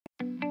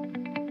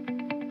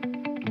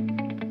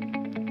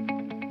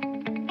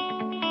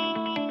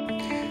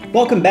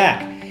Welcome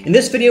back. In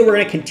this video, we're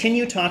going to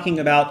continue talking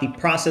about the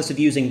process of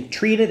using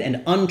treated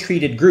and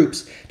untreated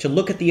groups to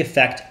look at the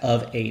effect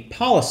of a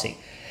policy.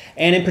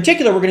 And in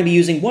particular, we're going to be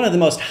using one of the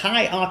most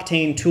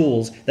high-octane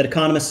tools that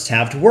economists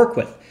have to work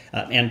with.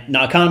 And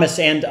not economists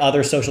and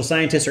other social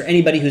scientists or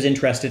anybody who's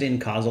interested in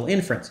causal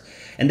inference.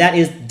 And that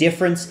is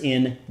difference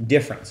in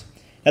difference.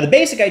 Now, the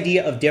basic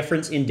idea of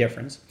difference in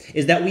difference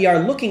is that we are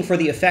looking for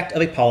the effect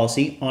of a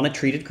policy on a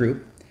treated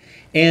group.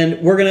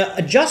 And we're going to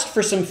adjust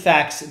for some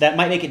facts that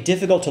might make it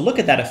difficult to look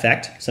at that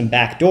effect, some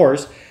back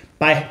doors,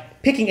 by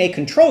picking a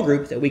control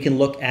group that we can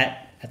look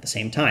at the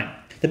same time.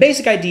 The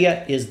basic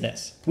idea is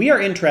this. We are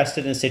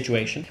interested in a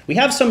situation. We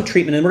have some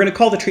treatment, and we're going to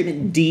call the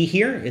treatment D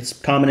here. It's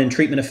common in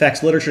treatment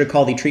effects literature to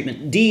call the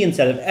treatment D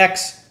instead of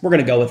X. We're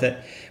going to go with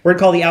it. We're going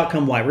to call the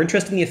outcome Y. We're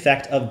interested in the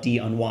effect of D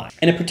on Y.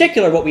 And in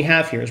particular, what we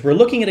have here is we're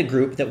looking at a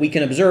group that we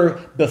can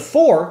observe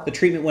before the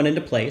treatment went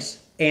into place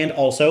and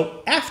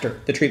also after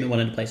the treatment went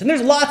into place. And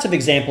there's lots of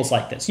examples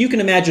like this. You can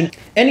imagine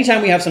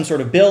anytime we have some sort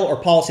of bill or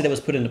policy that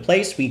was put into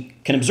place, we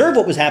can observe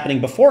what was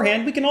happening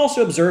beforehand. We can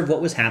also observe what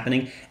was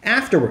happening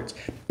afterwards.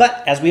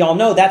 But as we all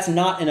know, that's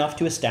not enough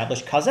to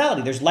establish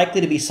causality. There's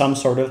likely to be some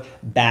sort of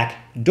back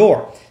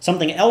door,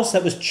 something else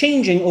that was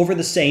changing over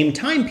the same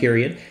time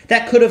period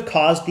that could have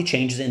caused the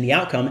changes in the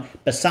outcome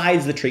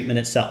besides the treatment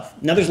itself.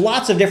 Now, there's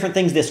lots of different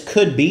things this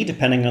could be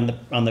depending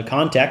on the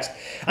context.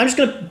 I'm just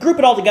going to group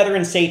it all together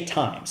and say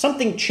time.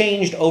 Something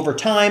changed over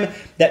time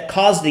that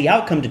caused the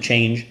outcome to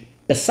change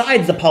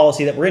besides the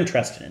policy that we're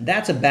interested in.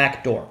 That's a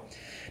back door.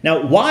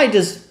 Now, why do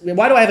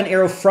I have an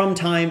arrow from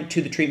time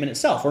to the treatment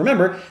itself? Well,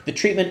 remember, the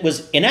treatment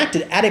was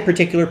enacted at a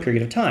particular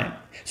period of time.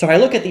 So if I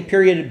look at the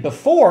period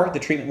before the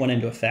treatment went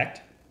into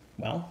effect,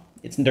 well,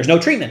 there's no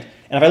treatment.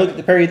 And if I look at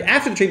the period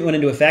after the treatment went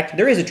into effect,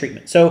 there is a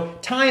treatment. So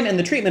time and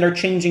the treatment are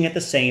changing at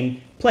the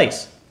same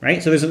place,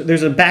 right? So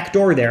there's a back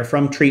door there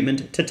from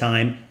treatment to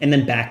time and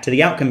then back to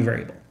the outcome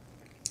variable.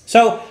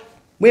 So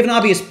we have an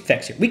obvious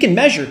fix here. We can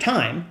measure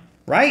time,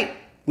 right?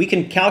 We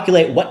can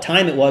calculate what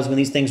time it was when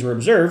these things were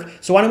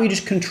observed. So why don't we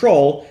just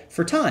control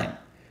for time?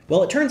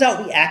 Well, it turns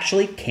out we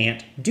actually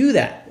can't do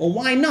that. Well,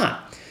 why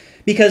not?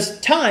 Because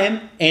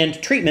time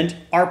and treatment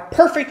are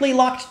perfectly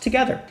locked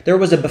together. There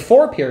was a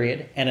before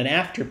period and an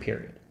after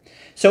period.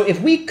 So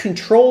if we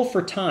control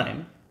for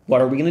time, what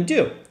are we going to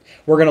do?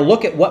 We're going to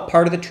look at what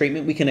part of the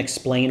treatment we can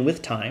explain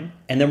with time,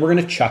 and then we're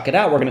going to chuck it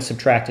out. We're going to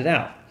subtract it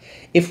out.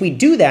 If we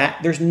do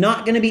that, there's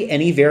not going to be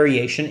any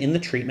variation in the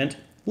treatment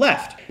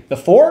left.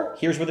 Before,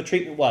 here's where the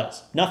treatment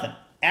was. Nothing.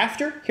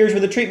 After, here's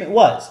where the treatment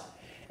was.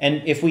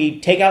 And if we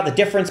take out the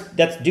difference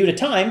that's due to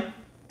time,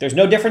 there's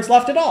no difference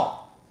left at all.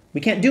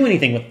 We can't do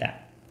anything with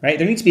that, right?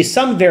 There needs to be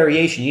some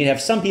variation. You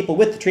have some people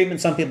with the treatment,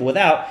 some people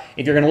without,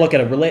 if you're going to look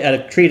at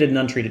a treated and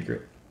untreated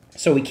group.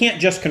 So we can't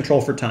just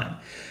control for time.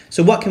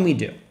 So what can we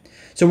do?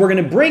 So we're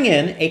going to bring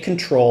in a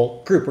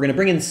control group. We're going to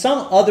bring in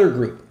some other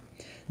group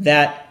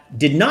that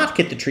did not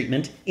get the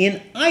treatment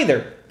in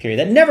either period,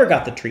 that never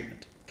got the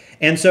treatment.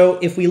 And so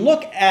if we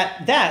look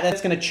at that,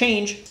 that's going to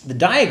change the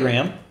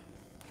diagram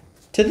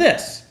to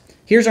this.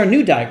 Here's our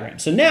new diagram.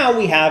 So now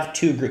we have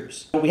two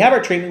groups. We have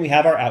our treatment, we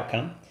have our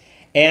outcome,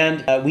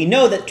 and we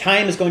know that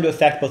time is going to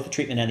affect both the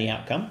treatment and the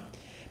outcome.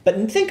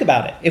 But think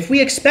about it. If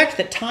we expect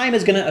that time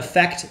is going to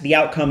affect the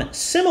outcome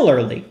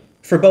similarly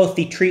for both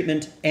the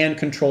treatment and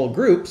control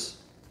groups,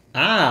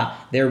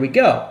 there we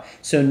go.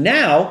 So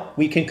now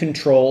we can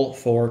control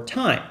for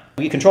time.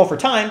 We control for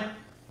time,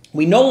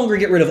 we no longer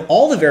get rid of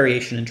all the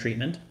variation in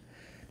treatment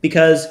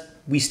because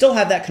we still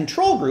have that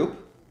control group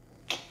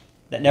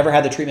that never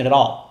had the treatment at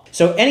all.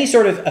 So any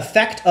sort of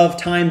effect of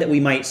time that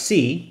we might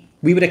see,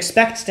 we would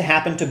expect to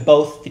happen to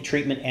both the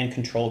treatment and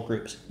control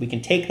groups. We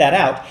can take that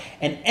out,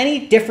 and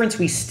any difference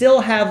we still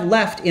have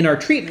left in our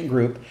treatment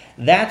group,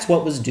 that's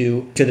what was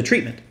due to the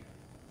treatment.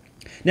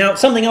 Now,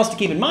 something else to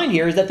keep in mind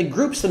here is that the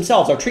groups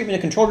themselves, our treatment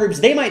and control groups,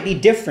 they might be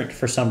different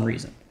for some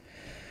reason.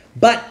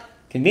 But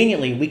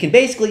conveniently, we can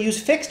basically use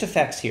fixed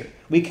effects here.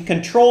 We can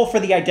control for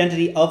the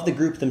identity of the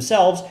group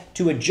themselves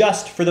to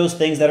adjust for those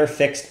things that are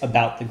fixed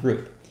about the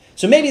group.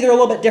 So maybe they're a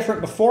little bit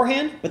different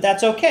beforehand, but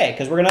that's okay,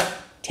 because we're going to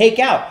take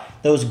out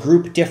those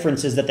group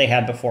differences that they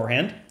had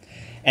beforehand.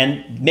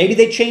 And maybe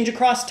they change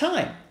across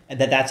time, and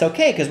that's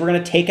okay, because we're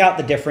going to take out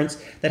the difference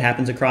that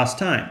happens across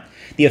time.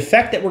 The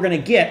effect that we're going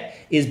to get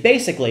is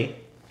basically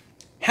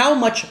how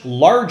much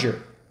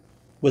larger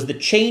was the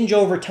change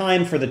over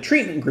time for the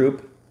treatment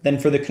group than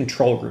for the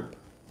control group.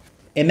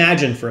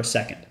 Imagine for a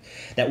second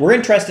that we're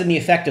interested in the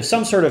effect of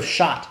some sort of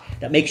shot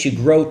that makes you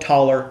grow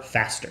taller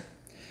faster.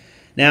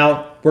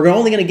 Now, we're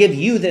only going to give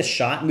you this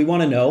shot, and we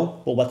want to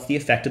know, well, what's the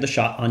effect of the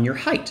shot on your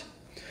height?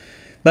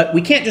 But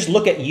we can't just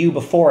look at you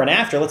before and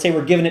after. Let's say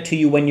we're giving it to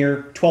you when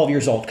you're 12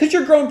 years old, because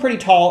you're growing pretty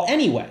tall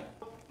anyway.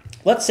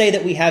 Let's say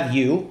that we have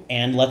you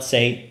and let's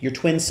say your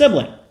twin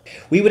sibling.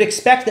 We would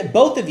expect that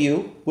both of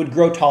you would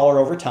grow taller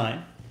over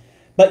time,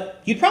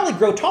 but you'd probably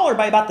grow taller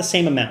by about the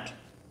same amount.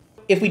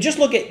 If we just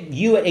look at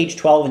you at age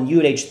 12 and you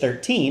at age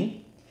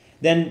 13,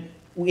 then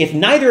if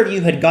neither of you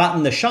had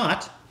gotten the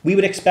shot, we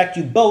would expect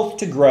you both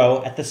to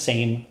grow at the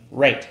same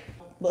rate.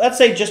 let's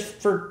say, just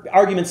for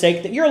argument's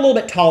sake, that you're a little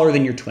bit taller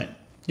than your twin.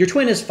 Your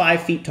twin is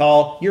 5 feet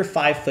tall, you're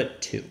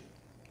 5'2".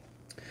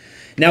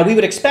 Now we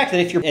would expect that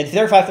if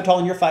they're 5 foot tall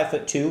and you're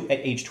 5'2" at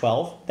age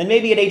 12, then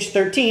maybe at age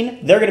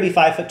 13, they're gonna be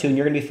 5'2" and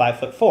you're gonna be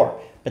 5'4".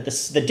 But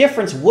the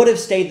difference would have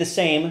stayed the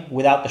same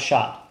without the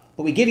shot.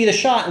 But we give you the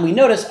shot and we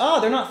notice,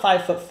 oh, they're not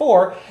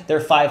 5'4", they're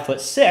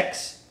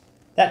 5'6".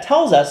 That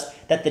tells us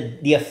that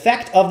the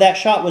effect of that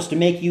shot was to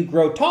make you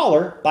grow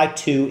taller by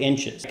 2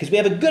 inches. Because we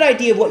have a good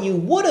idea of what you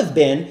would have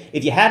been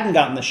if you hadn't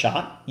gotten the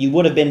shot. You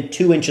would have been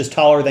 2 inches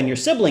taller than your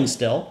sibling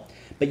still,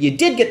 but you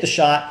did get the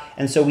shot,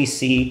 and so we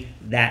see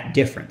that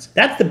difference.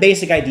 That's the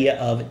basic idea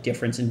of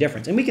difference in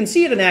difference. And we can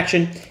see it in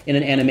action in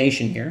an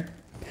animation here.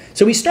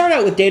 So we start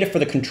out with data for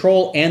the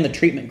control and the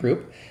treatment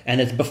group,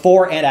 and it's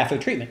before and after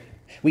the treatment.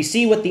 We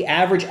see what the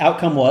average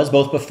outcome was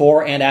both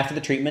before and after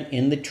the treatment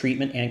in the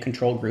treatment and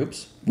control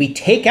groups. We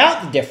take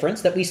out the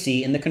difference that we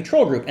see in the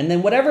control group, and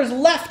then whatever's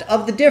left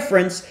of the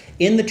difference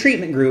in the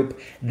treatment group,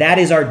 that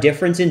is our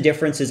difference in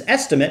differences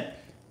estimate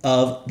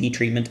of the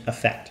treatment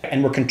effect.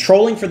 And we're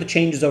controlling for the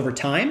changes over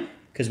time,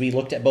 because we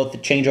looked at both the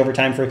change over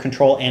time for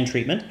control and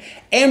treatment,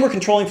 and we're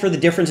controlling for the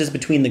differences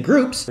between the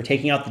groups. We're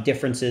taking out the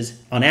differences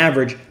on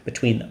average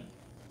between them.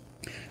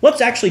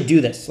 Let's actually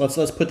do this.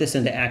 Let's put this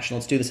into action.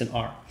 Let's do this in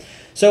R.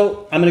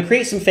 So I'm going to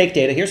create some fake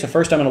data here. So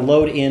first I'm going to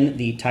load in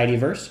the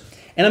tidyverse,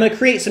 and I'm going to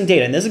create some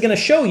data. And this is going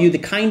to show you the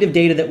kind of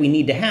data that we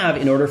need to have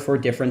in order for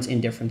difference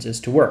in differences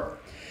to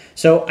work.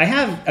 So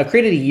I've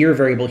created a year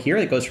variable here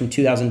that goes from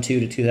 2002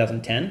 to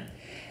 2010,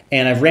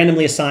 and I've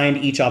randomly assigned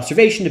each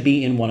observation to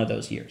be in one of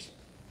those years.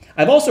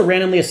 I've also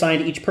randomly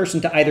assigned each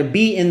person to either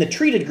be in the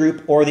treated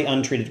group or the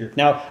untreated group.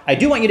 Now, I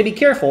do want you to be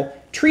careful.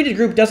 Treated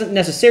group doesn't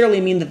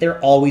necessarily mean that they're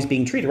always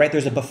being treated, right?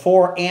 There's a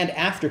before and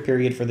after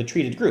period for the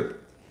treated group.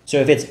 So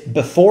if it's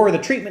before the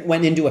treatment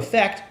went into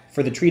effect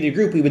for the treated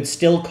group, we would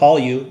still call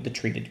you the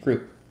treated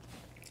group.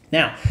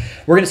 Now,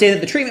 we're going to say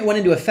that the treatment went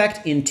into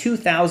effect in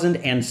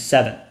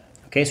 2007.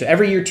 Okay, so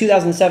every year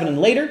 2007 and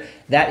later,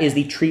 that is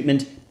the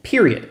treatment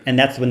period. And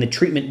that's when the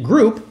treatment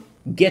group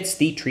gets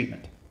the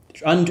treatment.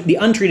 The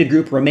untreated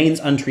group remains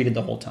untreated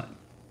the whole time.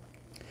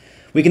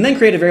 We can then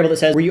create a variable that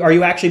says, are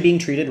you actually being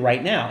treated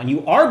right now? And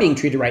you are being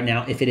treated right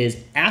now if it is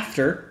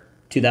after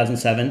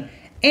 2007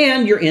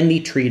 and you're in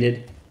the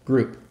treated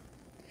group.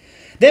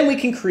 Then we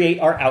can create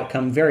our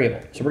outcome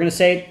variable. So we're going to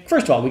say,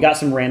 first of all, we got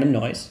some random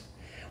noise.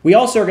 We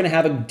also are going to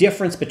have a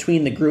difference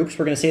between the groups.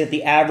 We're going to say that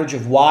the average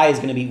of Y is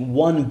going to be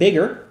 1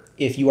 bigger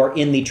if you are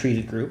in the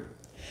treated group.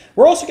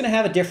 We're also going to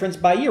have a difference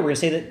by year. We're going to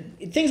say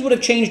that things would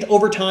have changed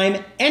over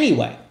time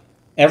anyway.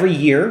 Every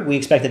year, we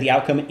expect that the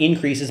outcome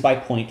increases by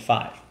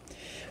 0.5.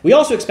 We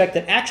also expect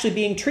that actually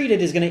being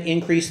treated is going to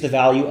increase the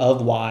value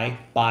of Y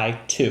by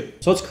 2.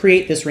 So let's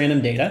create this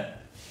random data.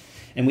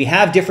 And we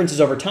have differences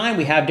over time.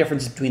 We have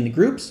differences between the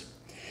groups.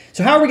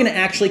 So how are we going to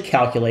actually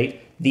calculate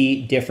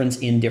the difference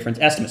in difference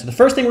estimate? So the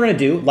first thing we're going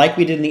to do, like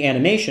we did in the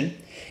animation,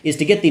 is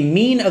to get the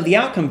mean of the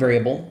outcome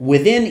variable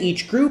within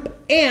each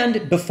group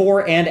and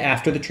before and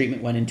after the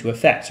treatment went into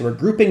effect. So we're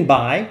grouping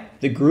by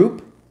the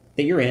group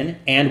that you're in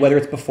and whether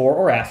it's before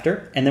or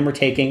after, and then we're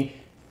taking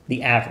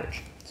the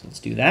average. So let's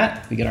do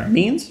that. We get our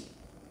means,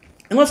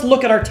 and let's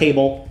look at our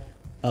table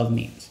of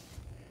means.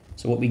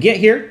 So what we get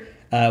here,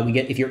 we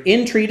get if you're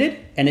in treated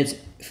and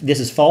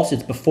this is false,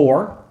 it's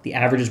before, the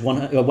average is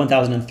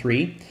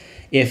 1003.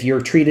 If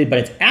you're treated but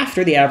it's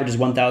after, the average is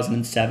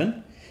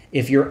 1007.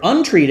 If you're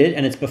untreated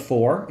and it's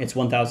before, it's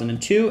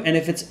 1002, and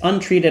if it's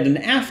untreated and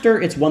after,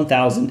 it's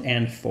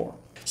 1004.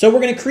 So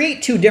we're going to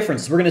create two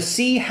differences. We're going to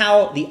see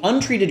how the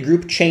untreated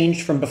group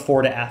changed from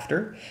before to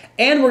after,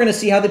 and we're going to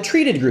see how the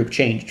treated group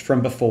changed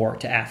from before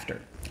to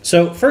after.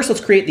 So first,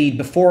 let's create the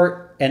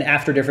before and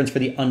after difference for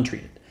the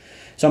untreated.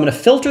 So I'm going to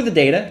filter the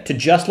data to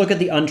just look at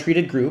the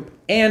untreated group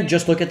and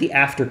just look at the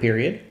after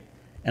period,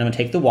 and I'm going to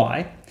take the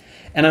Y,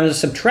 and I'm going to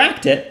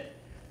subtract it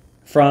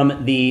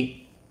from the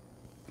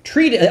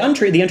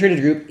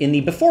untreated group in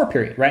the before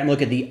period, right? And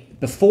look at the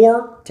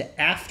before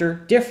to after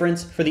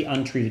difference for the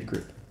untreated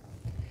group.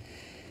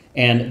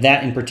 And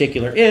that in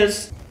particular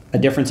is a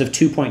difference of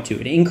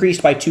 2.2. It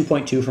increased by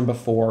 2.2 from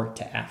before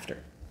to after.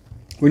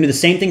 We're going to do the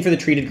same thing for the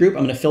treated group.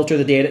 I'm going to filter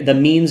the data, the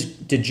means,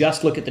 to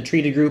just look at the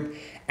treated group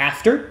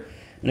after.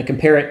 I'm going to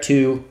compare it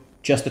to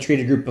just the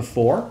treated group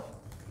before.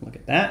 Look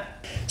at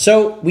that.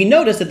 So we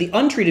notice that the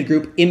untreated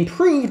group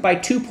improved by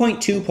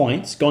 2.2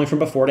 points going from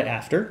before to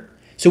after.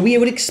 So we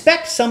would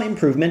expect some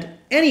improvement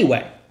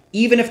anyway,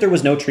 even if there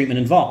was no treatment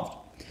involved.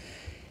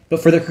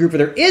 But for the group where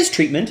there is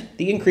treatment,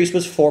 the increase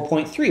was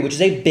 4.3, which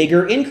is a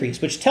bigger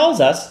increase, which tells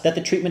us that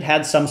the treatment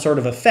had some sort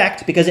of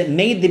effect because it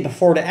made the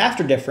before to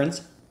after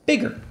difference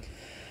bigger.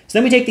 So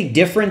then we take the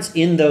difference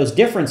in those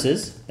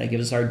differences, that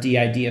gives us our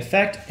DID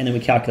effect, and then we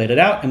calculate it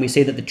out, and we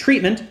say that the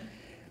treatment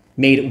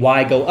made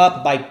Y go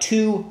up by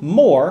 2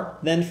 more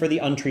than for the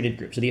untreated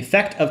group. So the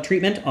effect of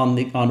treatment on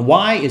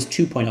Y is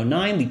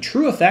 2.09. The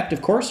true effect,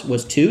 of course,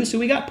 was 2, so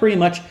we got pretty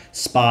much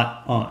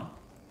spot on.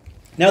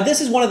 Now,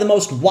 this is one of the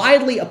most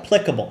widely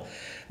applicable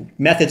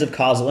methods of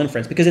causal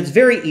inference because it's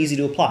very easy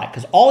to apply,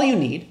 because all you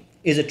need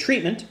is a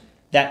treatment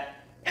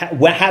that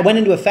went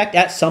into effect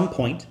at some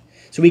point.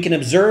 So we can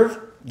observe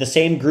the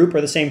same group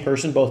or the same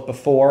person both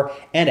before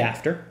and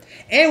after.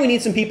 And we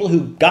need some people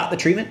who got the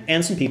treatment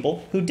and some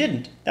people who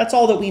didn't. That's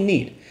all that we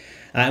need.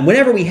 And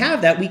whenever we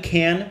have that, we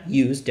can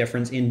use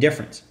difference in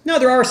difference. Now,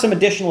 there are some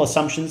additional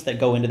assumptions that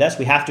go into this.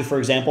 We have to, for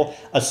example,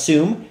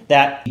 assume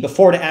that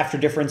before to after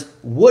difference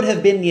would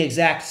have been the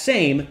exact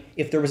same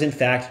if there was, in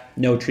fact,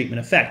 no treatment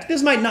effect.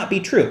 This might not be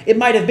true. It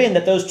might have been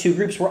that those two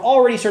groups were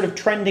already sort of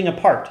trending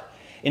apart,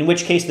 in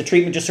which case the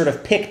treatment just sort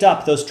of picked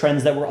up those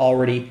trends that were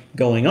already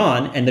going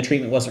on, and the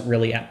treatment wasn't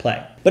really at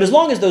play. But as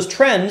long as those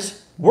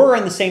trends were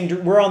on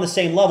the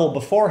same level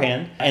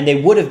beforehand, and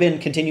they would have been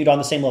continued on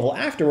the same level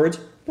afterwards,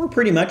 we're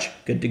pretty much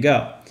good to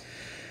go.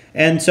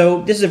 And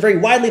so this is a very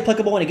widely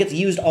applicable and it gets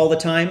used all the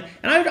time.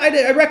 And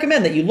I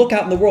recommend that you look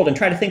out in the world and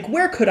try to think,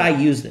 where could I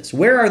use this?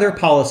 Where are there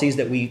policies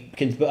that we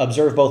can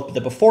observe both the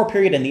before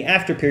period and the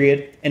after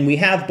period, and we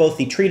have both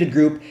the treated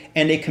group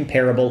and a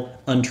comparable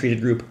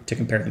untreated group to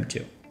compare them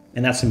to?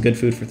 And that's some good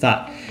food for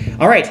thought.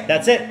 All right,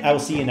 that's it. I will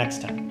see you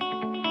next time.